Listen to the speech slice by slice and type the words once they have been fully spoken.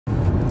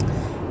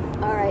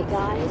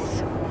Alright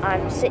guys,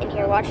 I'm sitting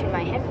here watching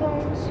my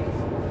headphones,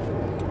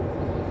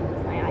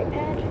 my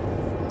iPad,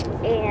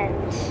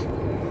 and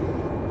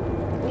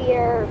we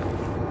are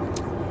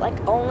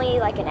only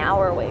an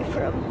hour away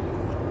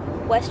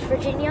from West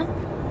Virginia.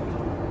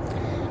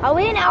 Are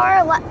we an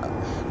hour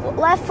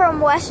left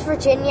from West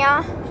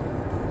Virginia?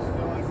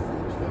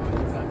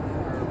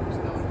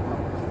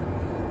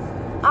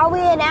 Are we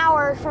an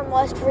hour from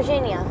West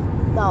Virginia?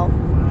 No.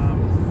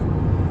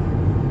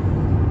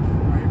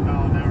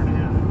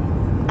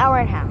 Hour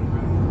and a half.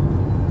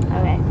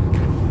 Okay.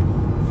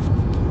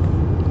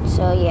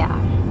 So yeah,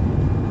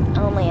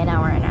 only an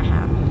hour and a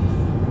half.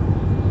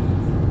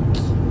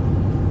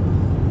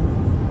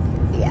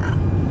 Yeah.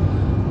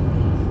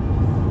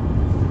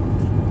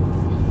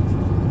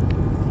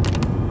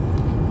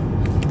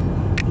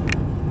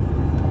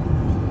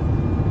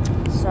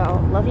 So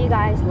love you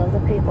guys, love the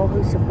people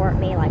who support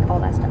me, all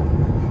that stuff.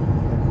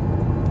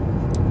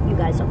 You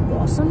guys are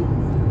awesome.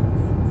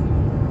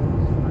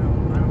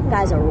 You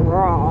guys are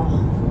raw.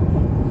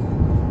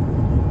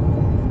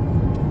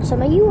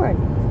 Some of you are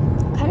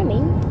kind of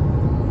mean.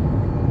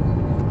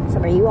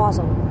 Some of you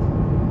awesome.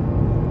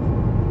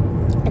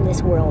 In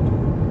this world.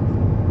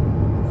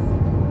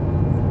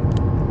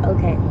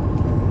 Okay.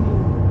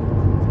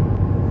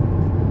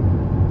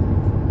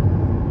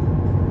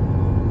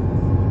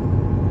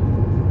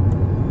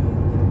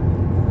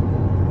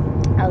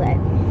 Okay.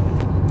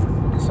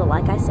 So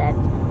like I said,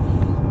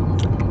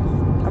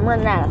 I'm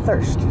running out of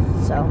thirst.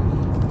 So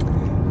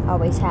I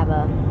always have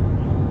a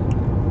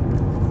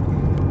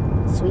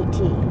sweet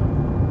tea.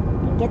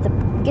 And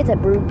get the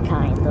brewed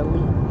kind, the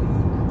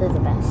elite. They're the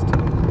best.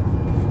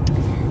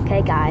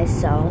 Okay guys,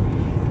 so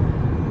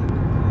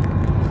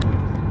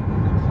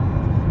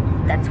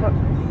that's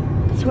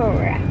where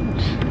we're at.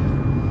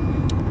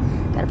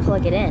 Gotta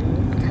plug it in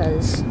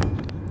because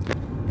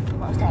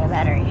I'm almost out of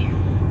battery.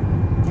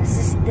 This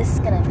is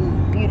gonna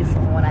be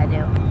beautiful when I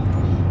do.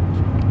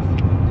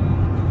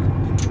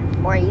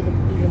 Or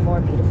even more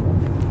beautiful.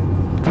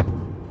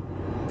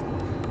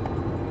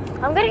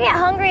 I'm gonna get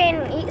hungry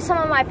and eat some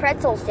of my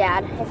pretzels,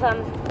 Dad.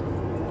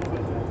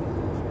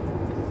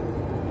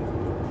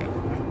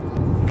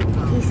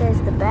 He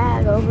says the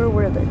bag over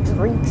where the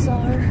drinks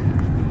are.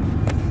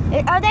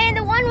 Are they in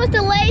the one with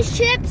the Lay's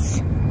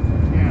chips?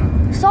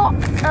 Yeah. Salt.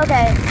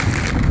 Okay.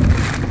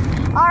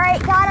 All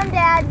right, got them,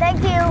 Dad.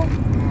 Thank you.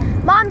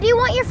 Mom, do you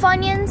want your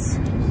Funyuns?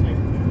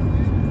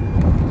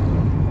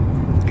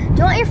 Do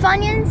you want your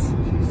Funyuns?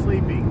 She's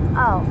sleeping.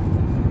 Oh.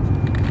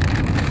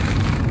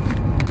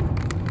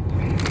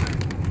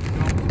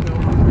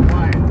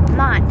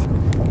 Not.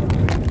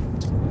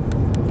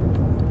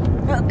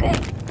 Okay.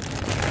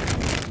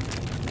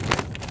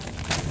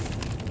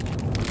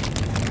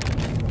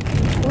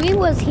 We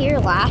was here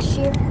last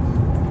year,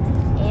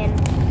 and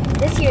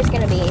this year's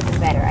gonna be even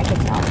better. I can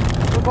tell.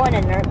 We're going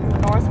to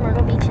North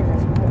Myrtle Beach,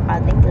 and I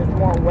think there's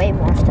way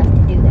more stuff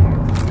to do there.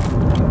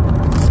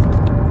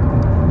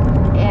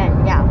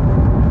 And yeah,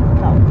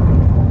 so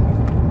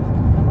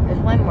there's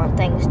way more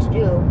things to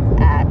do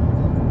at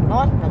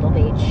North Myrtle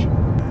Beach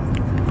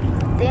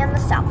than the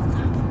South.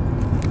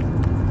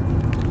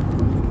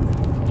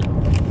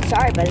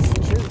 Sorry, but it's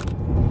the truth.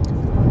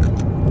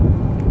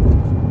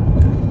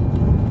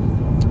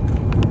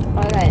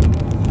 Okay.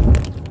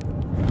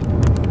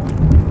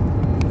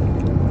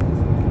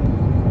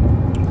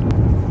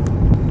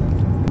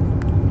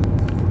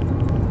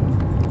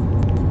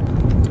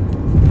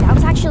 That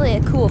was actually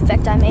a cool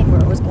effect I made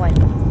where it was going.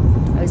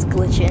 I was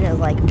glitching. It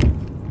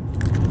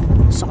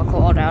was so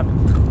cold out.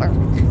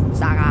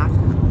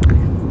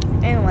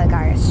 Anyway,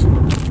 guys.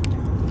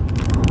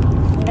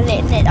 And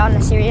ending it on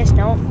a serious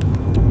note.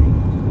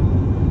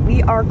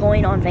 We are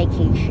going on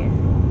vacation.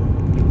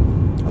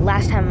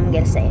 Last time I'm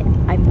gonna say it.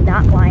 I'm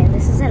not lying.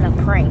 This isn't a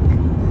prank.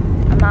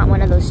 I'm not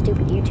one of those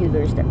stupid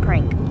YouTubers that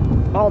prank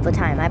all the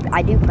time.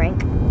 I do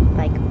prank,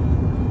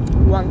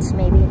 once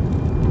maybe,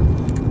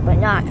 but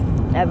not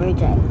every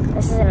day.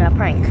 This isn't a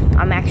prank.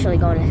 I'm actually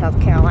going to South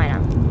Carolina.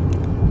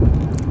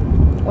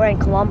 We're in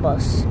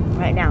Columbus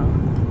right now.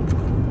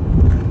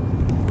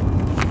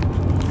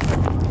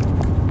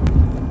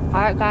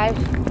 Alright, guys.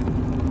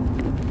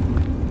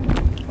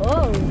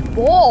 Oh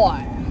boy!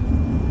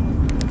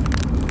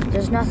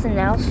 There's nothing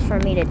else for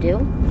me to do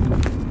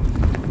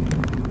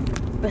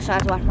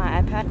besides watch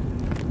my iPad.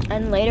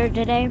 And later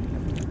today,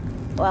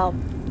 well,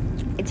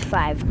 it's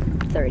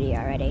 5:30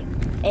 already.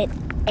 8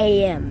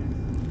 a.m.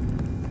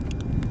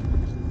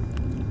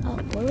 Oh,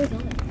 where are we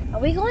going? Are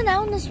we going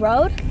down this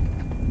road?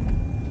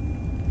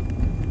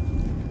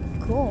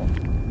 Cool.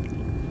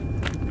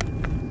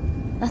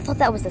 I thought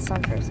that was the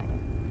sun for a second.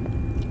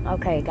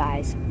 Okay,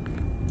 guys.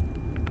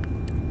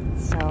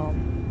 So,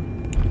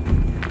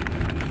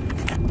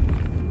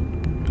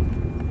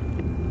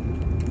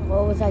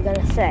 what was I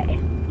gonna say?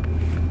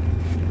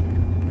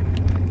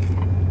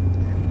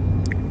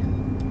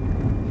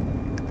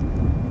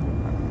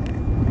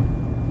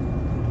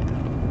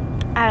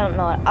 I don't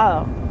know.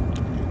 Oh,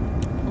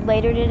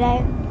 later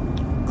today,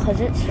 because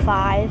it's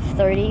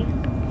 5:30,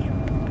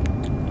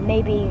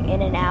 maybe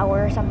in an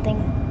hour or something,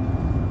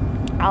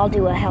 I'll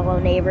do a Hello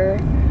Neighbor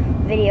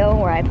video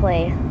where I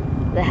play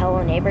the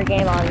Hello Neighbor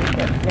game on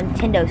the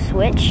Nintendo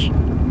Switch,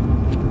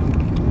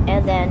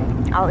 and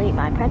then I'll eat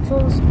my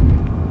pretzels.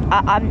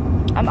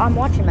 I'm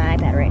watching my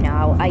iPad right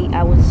now.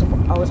 I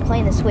was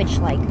playing the Switch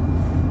like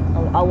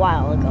a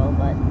while ago,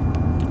 but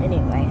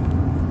anyway.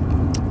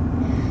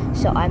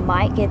 So I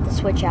might get the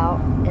Switch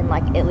out in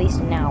like at least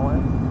an hour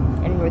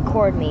and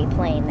record me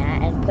playing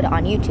that and put it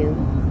on YouTube,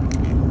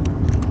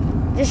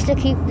 just to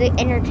keep the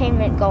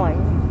entertainment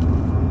going.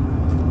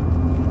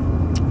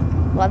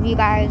 Love you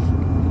guys,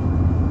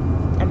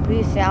 and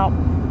peace out.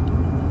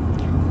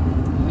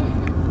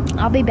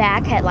 I'll be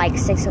back at like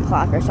 6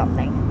 o'clock or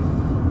something,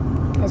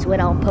 is when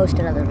I'll post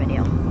another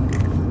video.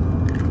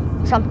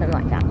 Something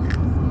like that.